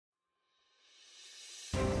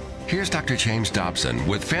Here's Dr. James Dobson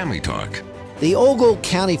with Family Talk. The Ogle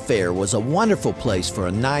County Fair was a wonderful place for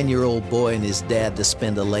a 9-year-old boy and his dad to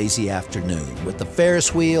spend a lazy afternoon with the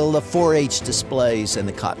Ferris wheel, the 4-H displays, and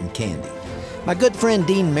the cotton candy. My good friend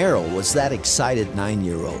Dean Merrill was that excited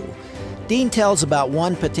 9-year-old. Dean tells about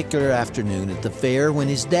one particular afternoon at the fair when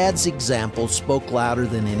his dad's example spoke louder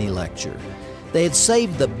than any lecture. They had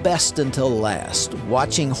saved the best until last,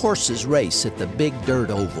 watching horses race at the big dirt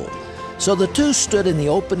oval. So the two stood in the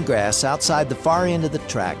open grass outside the far end of the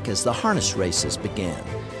track as the harness races began.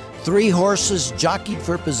 3 horses jockeyed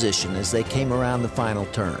for position as they came around the final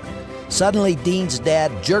turn. Suddenly, Dean's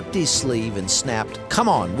dad jerked his sleeve and snapped, "Come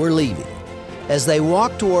on, we're leaving." As they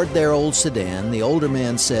walked toward their old sedan, the older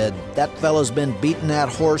man said, "That fellow's been beating that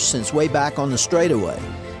horse since way back on the straightaway,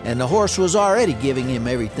 and the horse was already giving him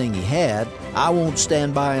everything he had. I won't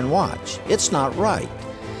stand by and watch. It's not right."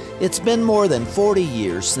 It's been more than 40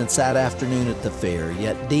 years since that afternoon at the fair,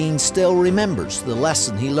 yet Dean still remembers the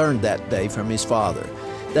lesson he learned that day from his father,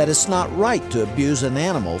 that it's not right to abuse an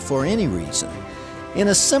animal for any reason. In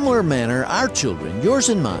a similar manner, our children, yours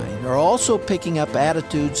and mine, are also picking up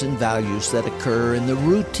attitudes and values that occur in the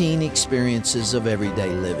routine experiences of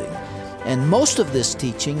everyday living. And most of this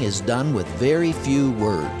teaching is done with very few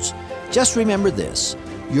words. Just remember this: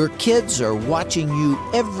 your kids are watching you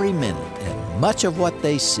every minute, and much of what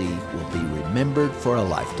they see will be remembered for a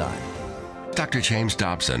lifetime. Dr. James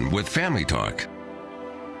Dobson with Family Talk.